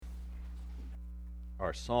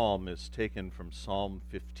Our psalm is taken from Psalm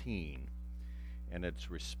 15, and it's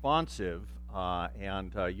responsive,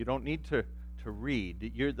 and you don't need to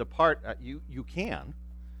read. You're the part you can,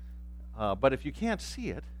 but if you can't see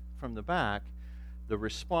it from the back, the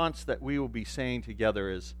response that we will be saying together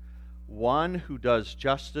is, "One who does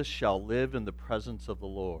justice shall live in the presence of the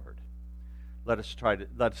Lord." Let's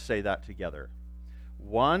say that together.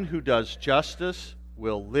 One who does justice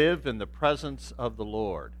will live in the presence of the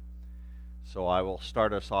Lord. So I will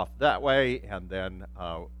start us off that way, and then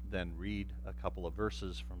read a couple of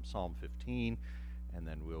verses from Psalm 15, and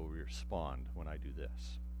then we'll respond when I do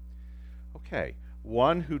this. Okay.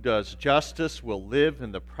 One who does justice will live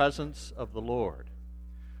in the presence of the Lord.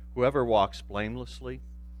 Whoever walks blamelessly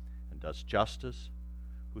and does justice,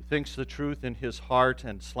 who thinks the truth in his heart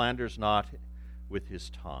and slanders not with his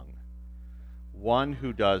tongue. One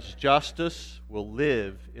who does justice will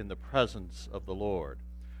live in the presence of the Lord,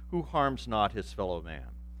 who harms not his fellow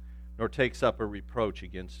man, nor takes up a reproach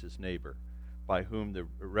against his neighbor, by whom the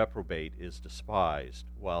reprobate is despised,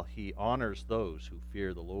 while he honors those who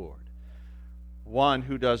fear the Lord. One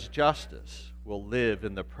who does justice will live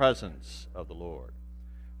in the presence of the Lord,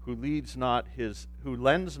 who lends not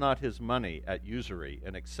his money at usury,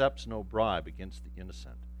 and accepts no bribe against the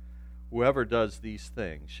innocent. Whoever does these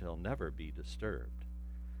things shall never be disturbed.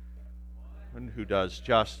 One who does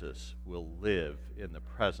justice will live in the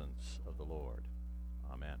presence of the Lord.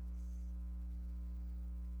 Amen.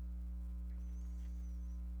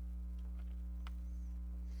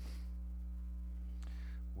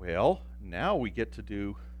 Well, now we get to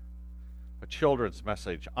do a children's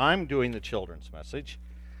message. I'm doing the children's message.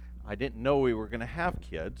 I didn't know we were going to have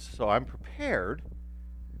kids, so I'm prepared.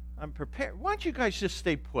 Why don't you guys just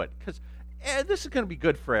stay put? Because this is going to be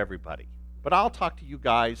good for everybody. But I'll talk to you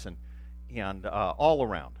guys and all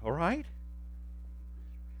around, all right?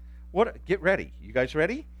 Get ready. You guys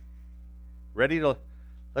ready?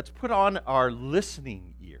 Let's put on our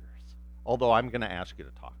listening ears, although I'm going to ask you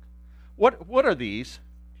to talk. What are these?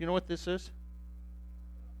 Do you know what this is?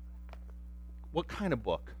 What kind of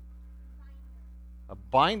book? A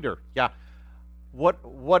binder. Yeah. What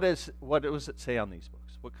does it say on these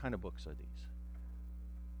books? What kind of books are these?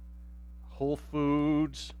 Whole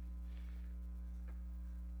Foods.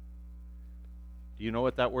 Do you know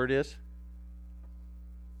what that word is?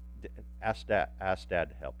 Ask Dad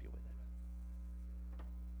to help you with it.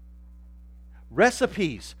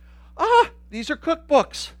 Recipes. These are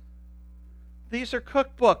cookbooks. These are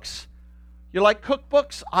cookbooks. You like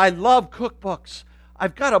cookbooks? I love cookbooks.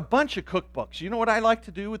 I've got a bunch of cookbooks. You know what I like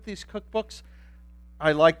to do with these cookbooks?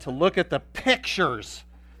 I like to look at the pictures.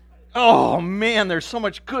 Oh, man, there's so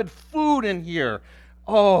much good food in here.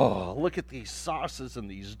 Oh, look at these sauces and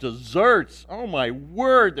these desserts. Oh, my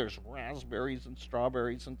word, there's raspberries and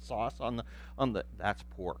strawberries and sauce on the that's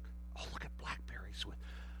pork. Oh, look at blackberries with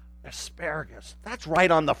asparagus. That's right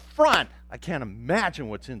on the front. I can't imagine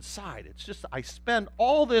what's inside. It's just, I spend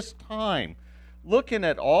all this time looking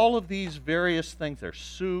at all of these various things. There's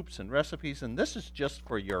soups and recipes, and this is just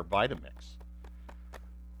for your Vitamix.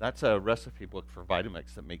 That's a recipe book for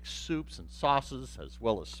Vitamix that makes soups and sauces as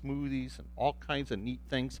well as smoothies and all kinds of neat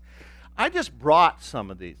things. I just brought some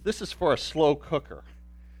of these. This is for a slow cooker.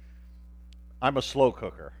 I'm a slow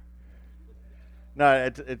cooker.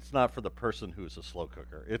 No, it's not for the person who's a slow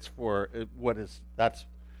cooker. It's for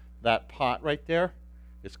that pot right there.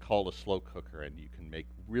 It's called a slow cooker, and you can make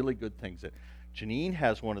really good things. Janine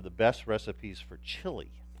has one of the best recipes for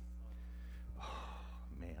chili.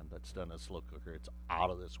 That's done in a slow cooker. It's out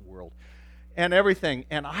of this world. And everything.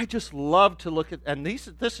 And I just love to look at, and this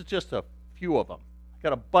is just a few of them. I've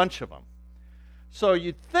got a bunch of them. So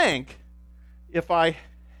you'd think if I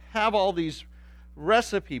have all these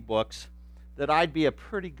recipe books that I'd be a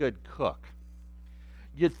pretty good cook.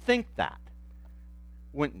 You'd think that,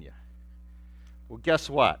 wouldn't you? Well, guess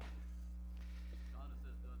what?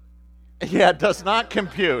 Yeah, it does not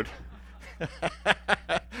compute.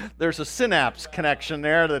 There's a synapse connection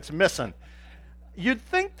there that's missing. You'd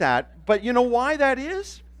think that, but you know why that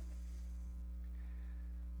is?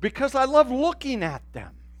 Because I love looking at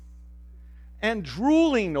them and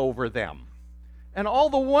drooling over them and all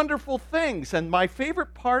the wonderful things. And my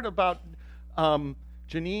favorite part about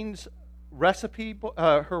Janine's recipe,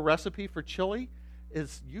 her recipe for chili,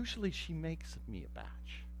 is usually she makes me a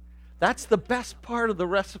batch. That's the best part of the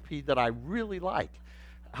recipe that I really like.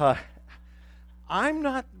 I'm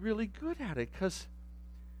not really good at it because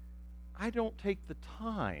I don't take the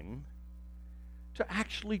time to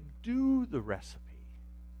actually do the recipe.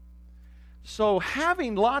 So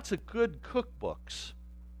having lots of good cookbooks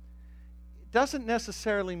doesn't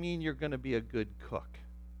necessarily mean you're going to be a good cook.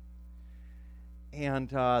 And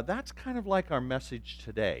that's kind of like our message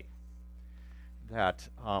today. That,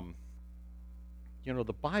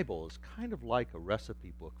 the Bible is kind of like a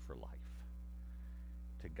recipe book for life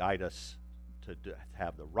to guide us to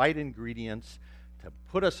have the right ingredients, to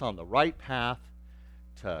put us on the right path,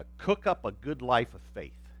 to cook up a good life of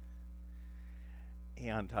faith.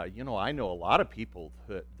 And, I know a lot of people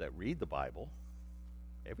that read the Bible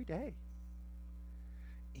every day.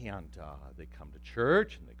 And they come to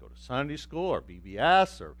church, and they go to Sunday school, or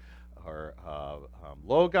VBS, or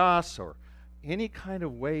Logos, or any kind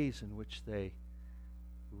of ways in which they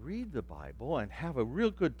read the Bible and have a real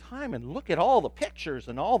good time and look at all the pictures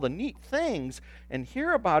and all the neat things and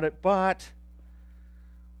hear about it, but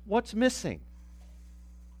what's missing?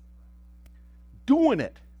 Doing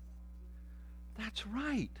it. That's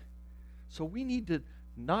right. So we need to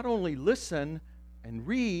not only listen and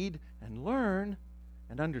read and learn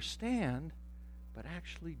and understand, but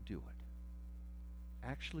actually do it.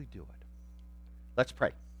 Actually do it. Let's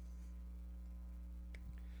pray.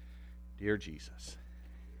 Dear Jesus,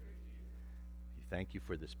 we thank you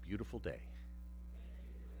for this beautiful day.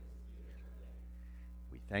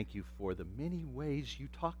 We thank you for the many ways you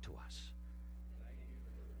talk to us,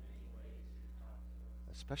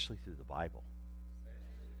 especially through the Bible.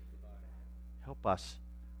 Help us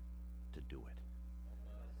to do it.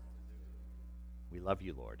 We love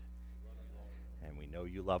you, Lord, and we know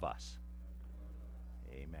you love us.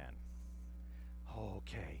 Amen.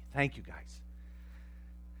 Okay, thank you, guys.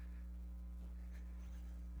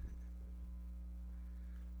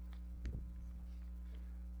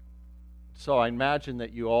 So I imagine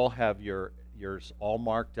that you all have yours all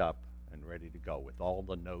marked up and ready to go with all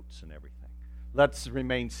the notes and everything. Let's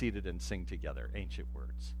remain seated and sing together ancient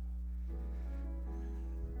words.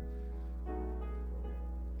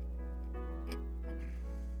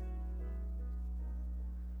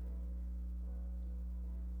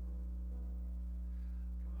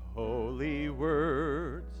 Holy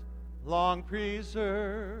words, long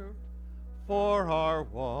preserved for our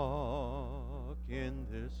walk in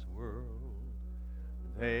this world,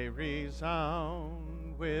 they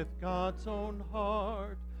resound with God's own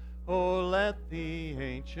heart. Oh, let the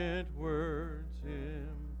ancient words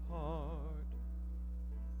impart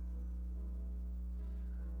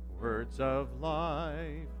words of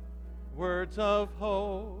life, words of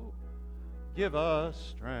hope. Give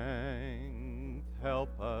us strength,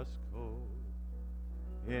 help us cope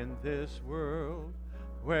in this world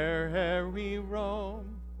where'er we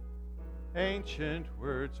roam. Ancient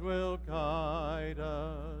words will guide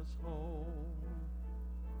us home.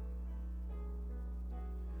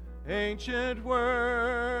 Ancient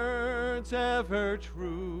words ever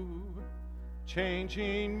true,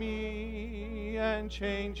 changing me and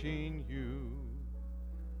changing you.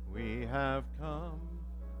 We have come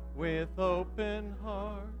with open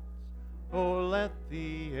hearts. Oh, let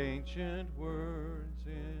the ancient words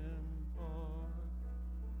impart.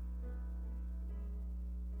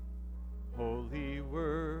 Holy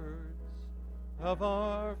words of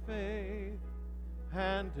our faith,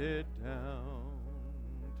 handed down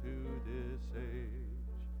to this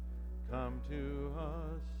age, come to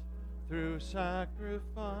us through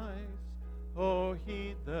sacrifice. Oh,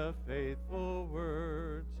 heed the faithful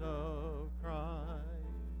words of Christ.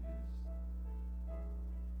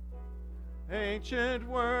 Ancient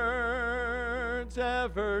words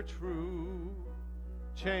ever true,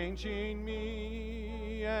 changing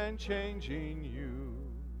me and changing you.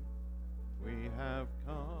 We have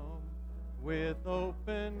come with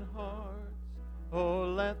open hearts. Oh,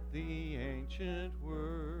 let the ancient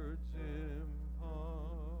words impart.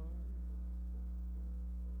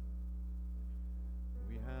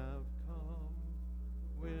 We have come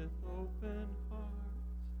with open hearts.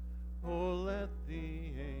 Oh, let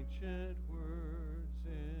the ancient words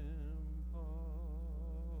impart.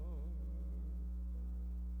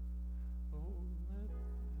 Oh, let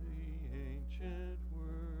the ancient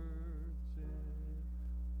words impart.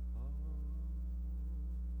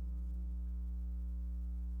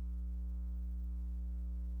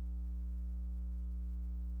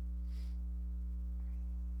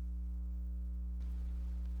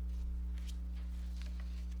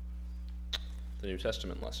 The New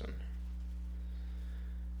Testament lesson.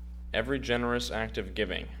 Every generous act of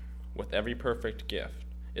giving, with every perfect gift,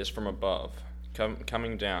 is from above,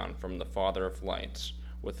 coming down from the Father of lights,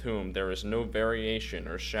 with whom there is no variation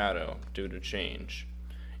or shadow due to change.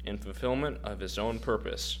 In fulfillment of his own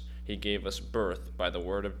purpose, he gave us birth by the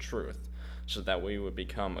word of truth, so that we would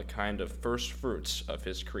become a kind of first fruits of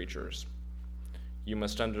his creatures. You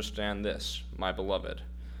must understand this, my beloved.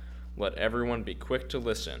 Let everyone be quick to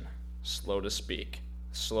listen, slow to speak,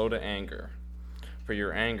 slow to anger. for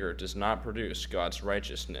your anger does not produce God's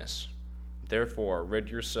righteousness. Therefore, rid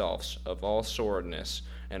yourselves of all sordidness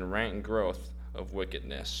and rank growth of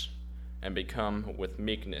wickedness, and become with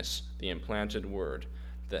meekness the implanted word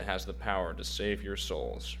that has the power to save your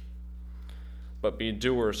souls. But be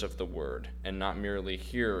doers of the word, and not merely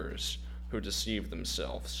hearers who deceive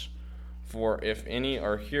themselves. For if any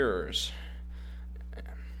are hearers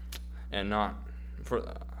and not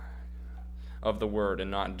of the word and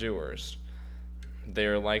not doers, they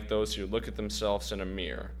are like those who look at themselves in a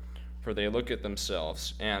mirror. For they look at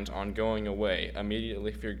themselves, and on going away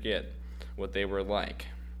immediately forget what they were like.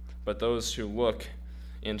 But those who look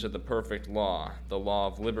into the perfect law, the law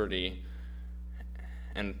of liberty,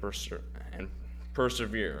 and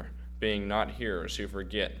persevere, being not hearers who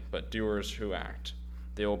forget, but doers who act,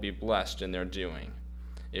 they will be blessed in their doing.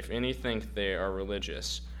 If any think they are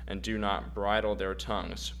religious, and do not bridle their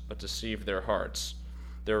tongues, but deceive their hearts,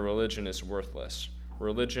 their religion is worthless.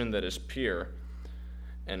 Religion that is pure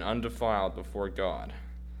and undefiled before God,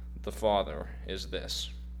 the Father, is this: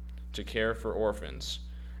 to care for orphans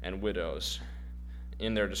and widows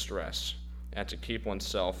in their distress, and to keep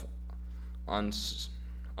oneself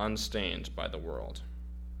unstained by the world.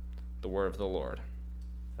 The word of the Lord.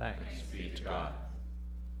 Thanks be to God.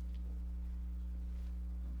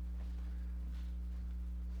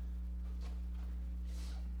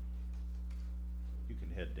 You can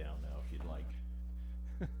head down now if you'd like.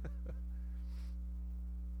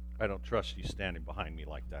 I don't trust you standing behind me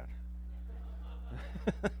like that.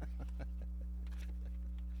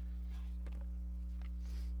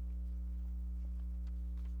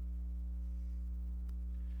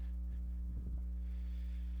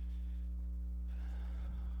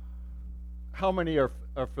 How many are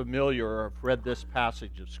familiar or have read this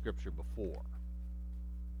passage of Scripture before?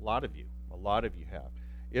 A lot of you. A lot of you have.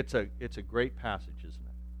 It's a great passage, isn't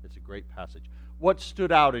it? It's a great passage. What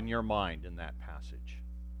stood out in your mind in that passage?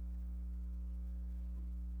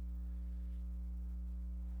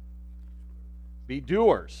 Be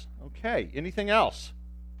doers. Okay. Anything else?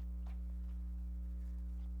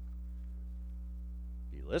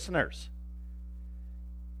 Be listeners.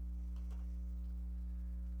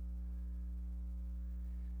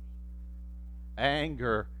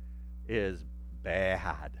 Anger is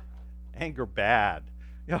bad. Anger bad.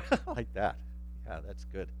 Yeah, I like that. Yeah, that's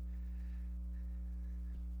good.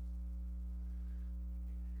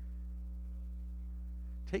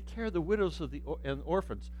 Take care of the widows and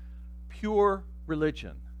orphans. Pure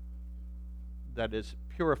religion that is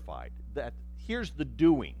purified. That here's the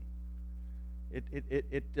doing.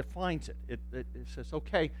 It defines it. It says,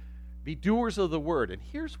 okay, be doers of the word. And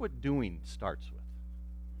here's what doing starts with.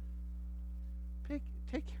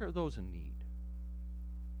 Take care of those in need.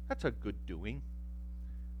 That's a good doing.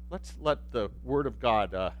 Let's let the Word of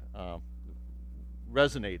God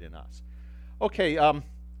resonate in us. Okay,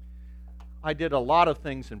 I did a lot of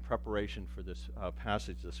things in preparation for this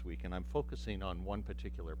passage this week, and I'm focusing on one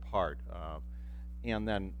particular part, and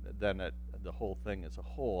then the whole thing as a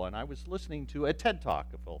whole. And I was listening to a TED Talk,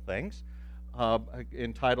 of all things,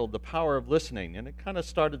 entitled "The Power of Listening," and it kind of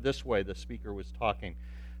started this way. The speaker was talking.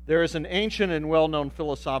 There is an ancient and well-known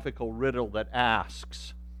philosophical riddle that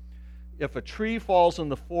asks, if a tree falls in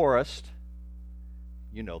the forest,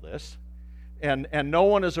 you know this, and no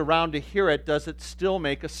one is around to hear it, does it still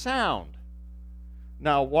make a sound?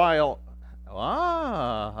 Now,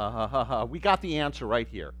 we got the answer right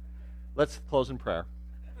here. Let's close in prayer.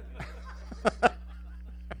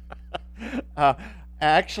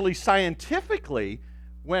 Actually, scientifically,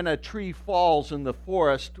 when a tree falls in the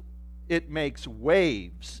forest, it makes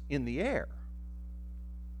waves in the air.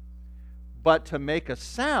 But to make a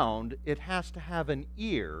sound, it has to have an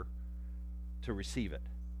ear to receive it,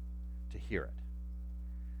 to hear it.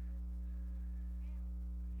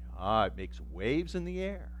 It makes waves in the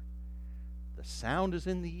air. The sound is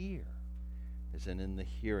in the ear, isn't in the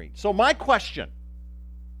hearing. So my question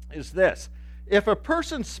is this. If a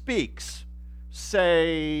person speaks,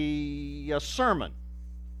 say, a sermon,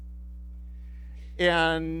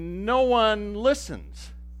 and no one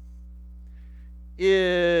listens,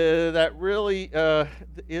 is that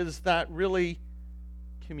really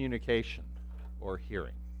communication or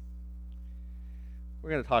hearing?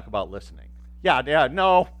 We're going to talk about listening.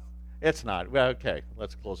 No, it's not. Well, okay,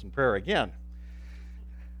 let's close in prayer again.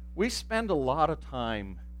 We spend a lot of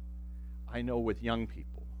time, I know, with young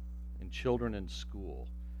people and children in school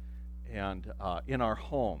and in our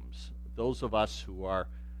homes. Those of us who are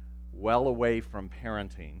well away from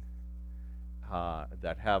parenting,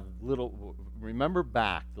 that have remember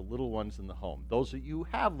back the little ones in the home. Those of you who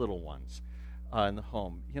have little ones in the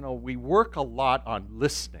home, we work a lot on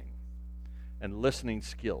listening and listening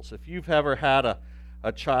skills. If you've ever had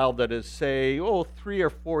a child that is, say, 3 or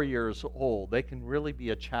 4 years old, they can really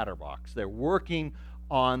be a chatterbox. They're working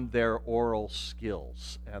on their oral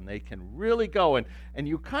skills, and they can really go, and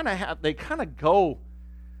you they kind of go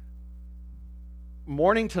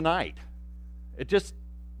morning to night. It just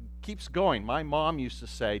keeps going. My mom used to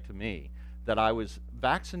say to me that I was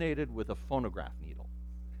vaccinated with a phonograph needle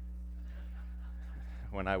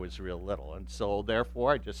when I was real little, and so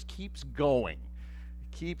therefore it just keeps going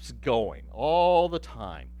all the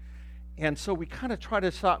time. And so we kind of try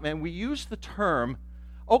to stop, and we use the term,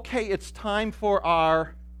 okay, it's time for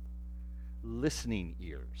our listening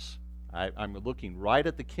ears. I'm looking right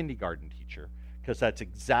at the kindergarten teacher, because that's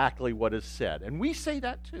exactly what is said. And we say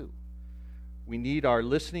that too. We need our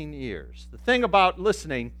listening ears. The thing about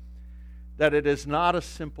listening, that it is not a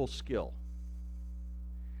simple skill.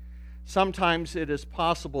 Sometimes it is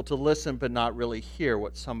possible to listen but not really hear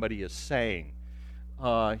what somebody is saying.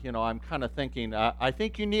 I'm kind of thinking, I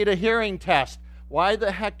think you need a hearing test. Why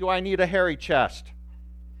the heck do I need a hairy chest?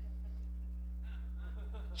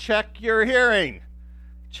 Check your hearing.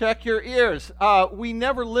 Check your ears. You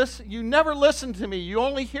never listen to me. You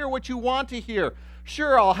only hear what you want to hear.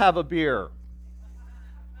 Sure, I'll have a beer.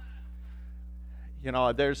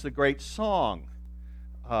 There's the great song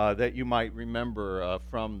that you might remember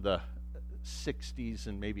from the 60s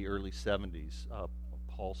and maybe early 70s.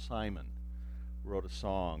 Paul Simon wrote a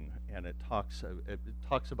song, and it talks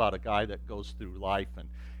about a guy that goes through life, and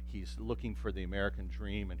he's looking for the American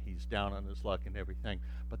dream, and he's down on his luck and everything.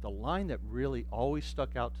 But the line that really always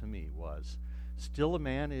stuck out to me was, still a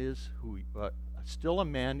man is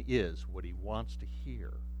what he wants to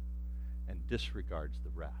hear, and disregards the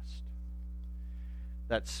rest.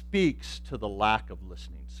 That speaks to the lack of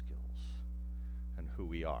listening skills and who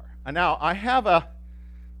we are. And now I have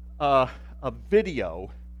a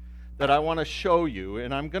video that I want to show you,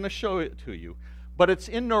 and I'm going to show it to you, but it's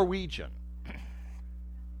in Norwegian.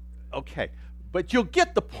 Okay, but you'll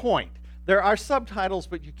get the point. There are subtitles,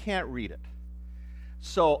 but you can't read it.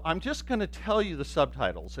 So I'm just going to tell you the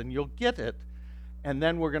subtitles, and you'll get it, and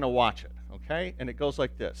then we're going to watch it, okay? And it goes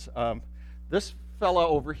like this. This fella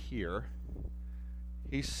over here,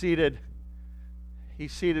 he's seated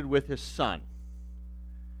with his son,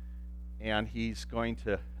 and he's going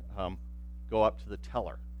to go up to the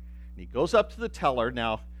teller. And he goes up to the teller.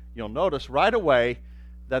 Now, you'll notice right away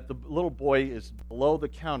that the little boy is below the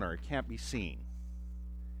counter. It can't be seen.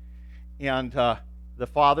 And the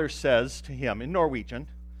father says to him in Norwegian,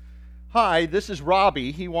 "Hi, this is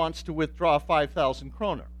Robbie. He wants to withdraw 5,000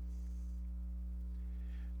 kroner."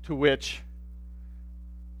 To which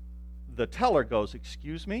the teller goes,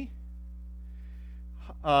 "Excuse me?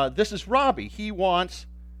 This is Robbie. He wants..."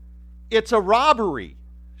 "It's a robbery,"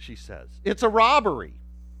 she says. "It's a robbery."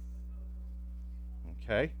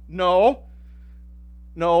 Okay. No.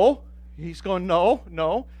 He's going,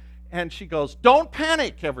 no. And she goes, "Don't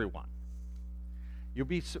panic, everyone." You'll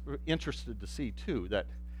be interested to see, too, that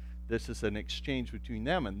this is an exchange between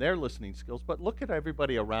them and their listening skills, but look at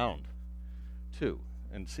everybody around, too,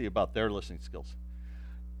 and see about their listening skills.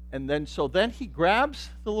 And then he grabs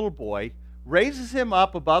the little boy, raises him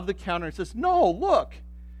up above the counter and says, "No, look."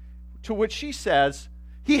 To which she says,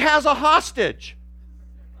 "He has a hostage."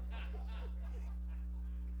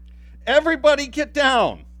 Everybody get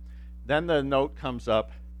down. Then the note comes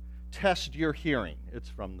up, "Test your hearing." It's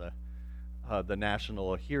from the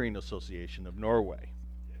National Hearing Association of Norway.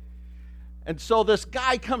 And so this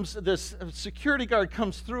security guard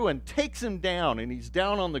comes through and takes him down, and he's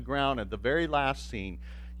down on the ground. At the very last scene,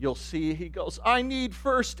 you'll see he goes, "I need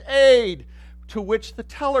first aid." To which the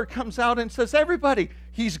teller comes out and says, "Everybody,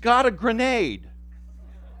 he's got a grenade."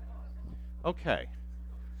 Okay.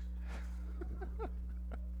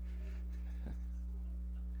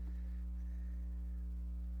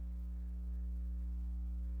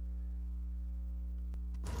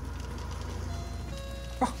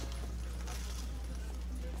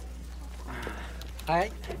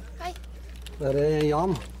 Hei. Hei. Det er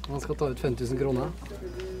Jan. Han skal ta ut 5000 kroner.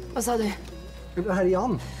 Hva sa du? Det er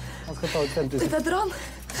Jan. Han skal ta ut 5000. Dette er et ran.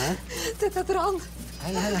 Hæ? Dette er et ran.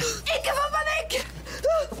 Nei. Ikke få panikk!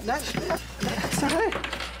 Nei, se her.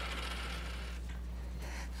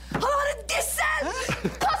 Han har en dissel!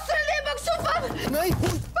 Kaster den ned bak sofaen! Nei.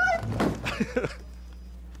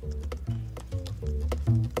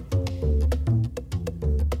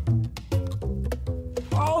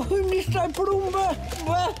 Hun mistet en plombe!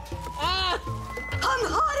 Han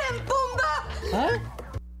har en bombe! Hæ?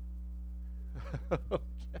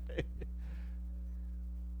 Okay.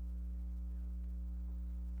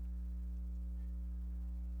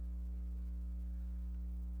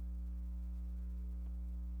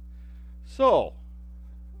 So,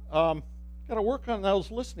 got to work on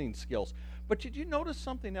those listening skills. But did you notice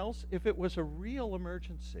something else? If it was a real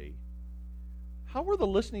emergency, how were the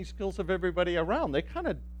listening skills of everybody around? They kind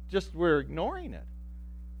of just were ignoring it.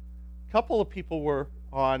 A couple of people were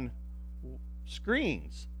on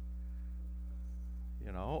screens,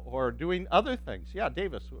 or doing other things. Yeah,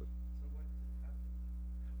 Davis.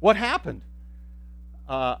 What happened?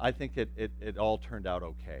 I think it all turned out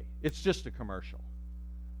okay. It's just a commercial,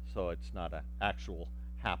 so it's not an actual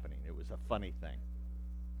happening. It was a funny thing.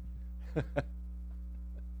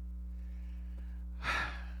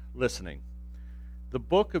 Listening. The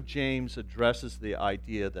book of James addresses the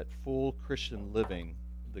idea that full Christian living,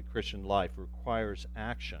 the Christian life, requires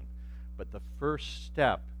action. But the first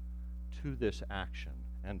step to this action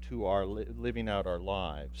and to our living out our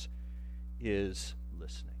lives is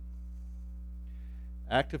listening.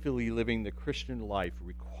 Actively living the Christian life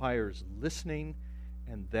requires listening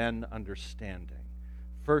and then understanding.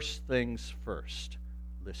 First things first,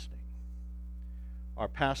 listening. Our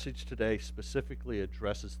passage today specifically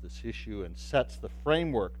addresses this issue and sets the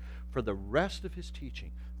framework for the rest of his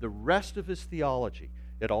teaching, the rest of his theology.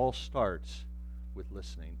 It all starts with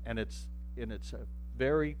listening, and it's a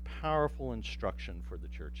very powerful instruction for the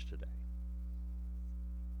church today.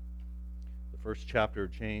 The first chapter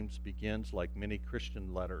of James begins like many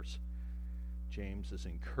Christian letters. James is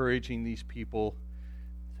encouraging these people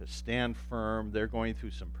to stand firm. They're going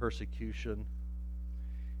through some persecution.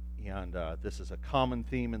 And this is a common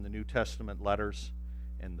theme in the New Testament letters.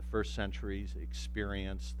 In the first century's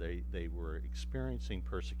experience, they were experiencing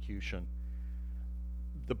persecution.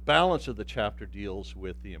 The balance of the chapter deals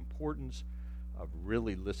with the importance of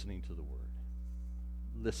really listening to the word.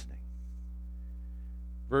 Listening.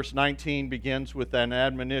 Verse 19 begins with an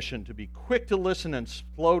admonition to be quick to listen and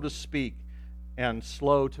slow to speak and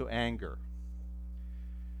slow to anger.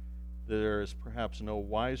 There is perhaps no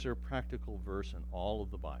wiser practical verse in all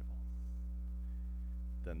of the Bible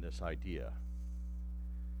than this idea.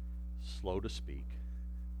 Slow to speak,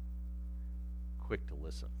 quick to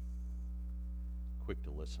listen. Quick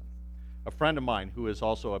to listen. A friend of mine who is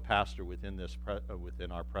also a pastor within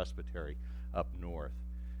our presbytery up north,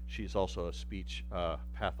 she's also a speech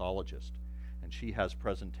pathologist, and she has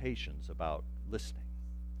presentations about listening.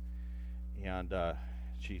 And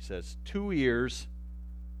she says, 2 ears,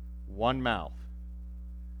 1 mouth.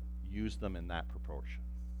 Use them in that proportion.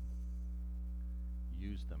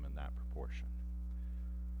 Use them in that proportion.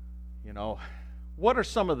 What are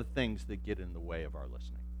some of the things that get in the way of our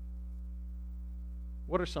listening?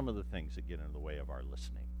 What are some of the things that get in the way of our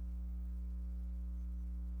listening?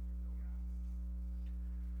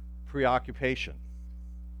 Preoccupation.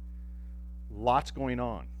 Lots going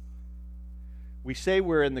on. We say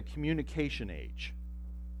we're in the communication age.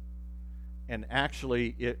 And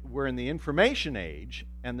actually, we're in the information age,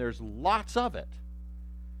 and there's lots of it.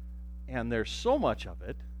 And there's so much of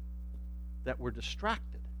it that we're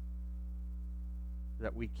distracted,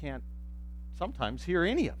 that we can't sometimes hear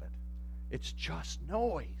any of it. It's just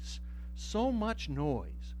noise. So much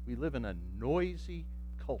noise. We live in a noisy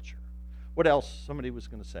culture. What else somebody was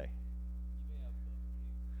going to say?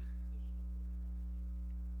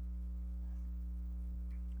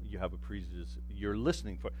 You have a predisposition. You're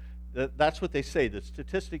listening for. That's what they say. The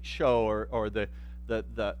statistics show, or the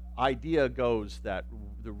idea goes that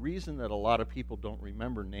the reason that a lot of people don't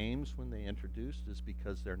remember names when they introduced is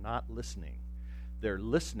because they're not listening. They're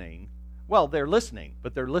listening. Well, they're listening,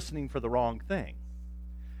 but they're listening for the wrong thing.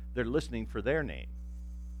 They're listening for their name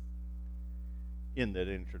in that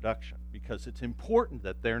introduction, because it's important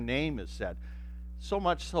that their name is said, so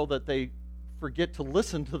much so that they forget to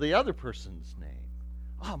listen to the other person's name.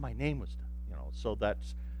 Oh, my name was, so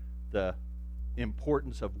that's the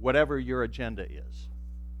importance of whatever your agenda is.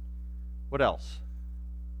 What else?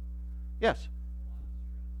 Yes.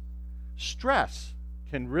 Stress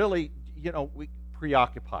can really, we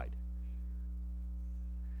preoccupied.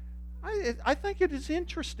 I think it is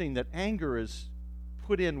interesting that anger is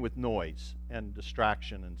put in with noise and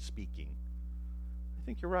distraction and speaking. I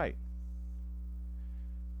think you're right.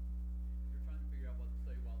 You're trying to figure out what to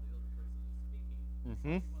say while the other person is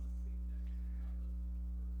speaking. Mm-hmm.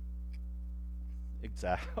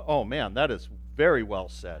 Exactly. Oh, man, that is very well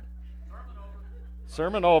said.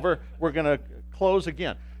 Sermon over. We're going to close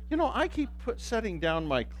again. I keep setting down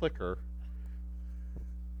my clicker.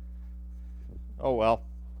 Oh, well.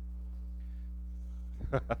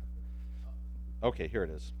 Okay, here it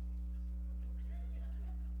is.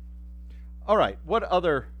 All right, what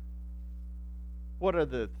are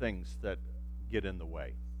the things that get in the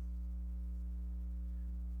way?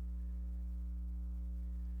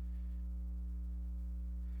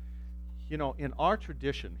 You know, in our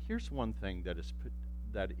tradition, here's one thing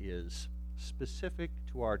that is specific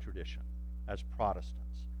to our tradition as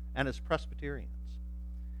Protestants and as Presbyterians.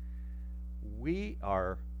 We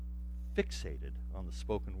are fixated on the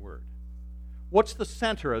spoken word. What's the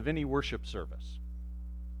center of any worship service?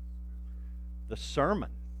 The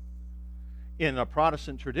sermon. In a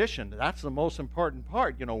Protestant tradition, that's the most important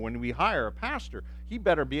part. You know, when we hire a pastor, he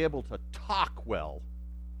better be able to talk well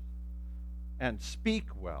and speak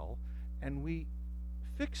well, and we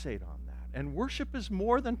fixate on that. And worship is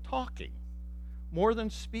more than talking, more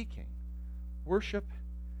than speaking. Worship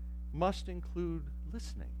must include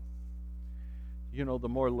listening. You know, the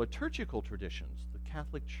more liturgical traditions, the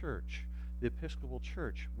Catholic Church, the Episcopal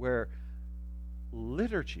Church, where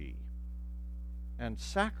liturgy and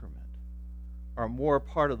sacrament are more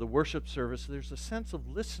part of the worship service, there's a sense of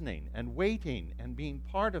listening and waiting and being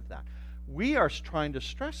part of that. We are trying to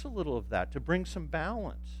stress a little of that to bring some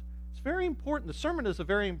balance. It's very important. The sermon is a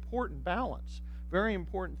very important balance, very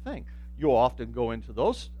important thing. You'll often go into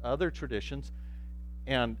those other traditions,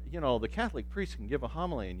 and, you know, the Catholic priest can give a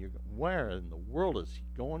homily, and you're, where in the world is he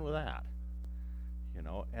going with that? You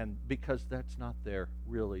know, and because that's not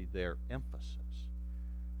really their emphasis.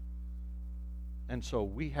 And so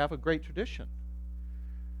we have a great tradition.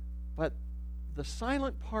 But the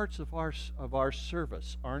silent parts of our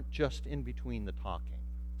service aren't just in between the talking,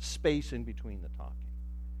 space in between the talking.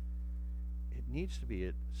 It needs to be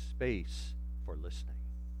a space for listening,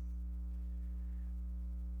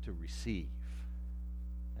 to receive,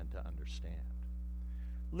 and to understand.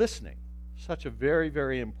 Listening, such a very,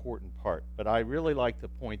 very important part. But I really like the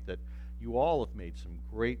point that you all have made some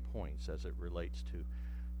great points as it relates to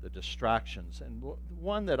the distractions. And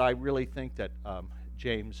one that I really think that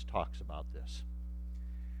James talks about this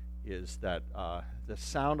is that the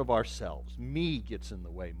sound of ourselves, me, gets in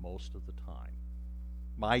the way most of the time.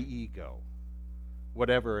 My ego,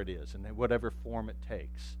 whatever it is, and whatever form it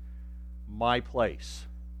takes. My place.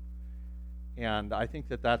 And I think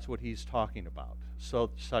that that's what he's talking about. So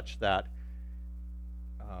such that,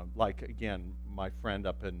 like, again, my friend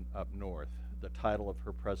up north, the title of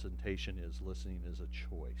her presentation is Listening is a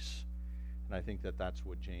Choice. And I think that that's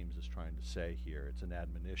what James is trying to say here. It's an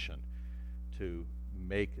admonition to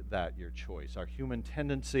make that your choice. Our human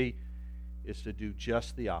tendency is to do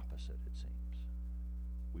just the opposite, it seems.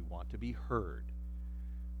 We want to be heard.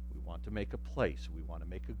 We want to make a place. We want to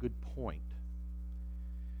make a good point.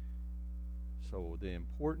 So the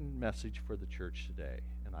important message for the church today,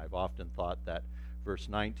 and I've often thought that verse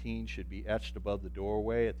 19 should be etched above the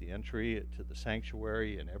doorway at the entry to the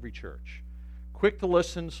sanctuary in every church. Quick to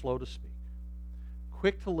listen, slow to speak.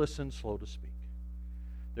 Quick to listen, slow to speak.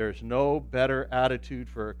 There's no better attitude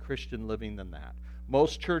for a Christian living than that.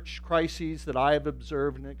 Most church crises that I have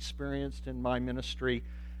observed and experienced in my ministry,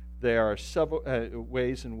 there are several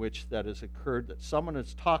ways in which that has occurred, that someone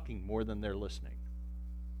is talking more than they're listening.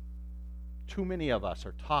 Too many of us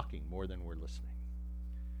are talking more than we're listening.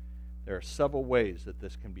 There are several ways that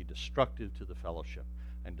this can be destructive to the fellowship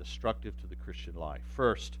and destructive to the Christian life.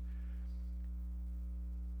 First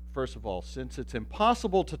of all, since it's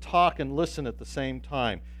impossible to talk and listen at the same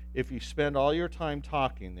time, if you spend all your time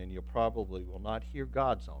talking, then you probably will not hear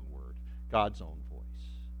God's own word, God's own voice.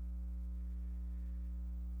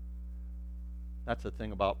 That's the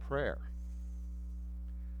thing about prayer.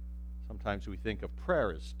 Sometimes we think of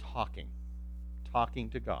prayer as talking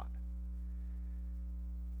to God.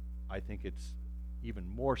 I think it's even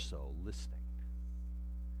more so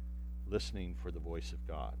listening for the voice of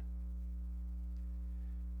God.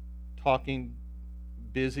 Talking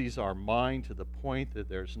busies our mind to the point that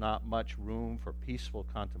there's not much room for peaceful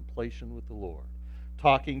contemplation with the Lord.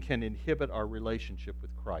 Talking can inhibit our relationship with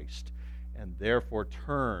Christ and therefore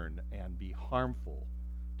turn and be harmful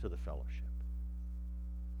to the fellowship.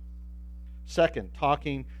 Second,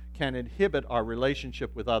 talking can inhibit our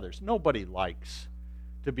relationship with others. Nobody likes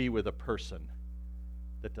to be with a person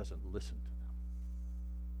that doesn't listen to them,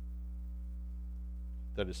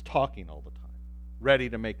 that is talking all the time, ready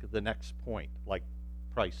to make the next point, like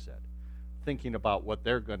Price said, thinking about what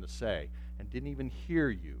they're going to say, and didn't even hear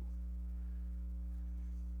you.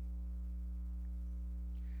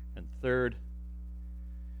 And third,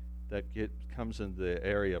 that comes in the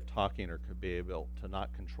area of talking or could be able to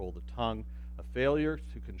not control the tongue. A failure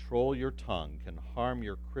to control your tongue can harm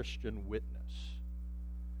your Christian witness.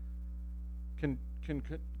 Can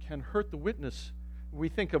hurt the witness. We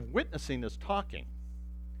think of witnessing as talking.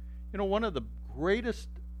 You know, one of the greatest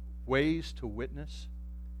ways to witness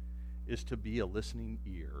is to be a listening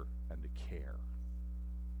ear and to care.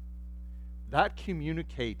 That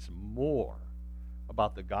communicates more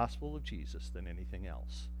about the gospel of Jesus than anything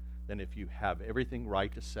else. than if you have everything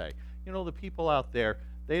right to say. You know, the people out there,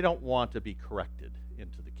 they don't want to be corrected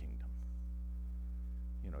into the kingdom.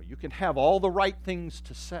 You know, you can have all the right things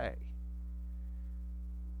to say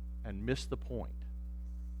and miss the point.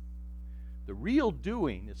 The real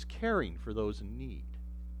doing is caring for those in need.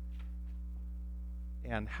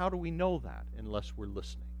 And how do we know that unless we're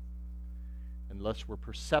listening? Unless we're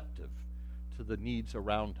perceptive to the needs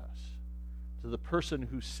around us, to the person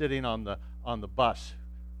who's sitting on the bus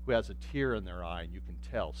who has a tear in their eye and you can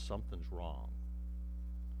tell something's wrong,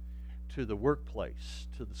 to the workplace,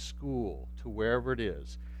 to the school, to wherever it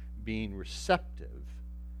is, being receptive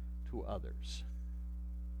to others.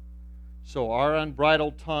 So our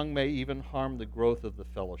unbridled tongue may even harm the growth of the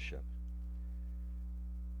fellowship,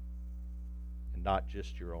 and not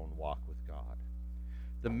just your own walk with God.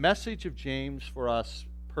 The message of James for us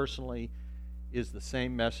personally is the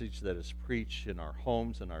same message that is preached in our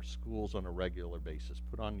homes and our schools on a regular basis.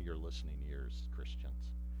 Put on your listening ears,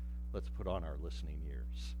 Christians. Let's put on our listening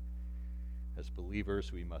ears. As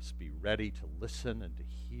believers, we must be ready to listen and to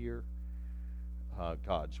hear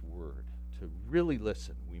God's word. To really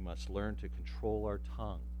listen, we must learn to control our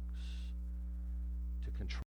tongues, to control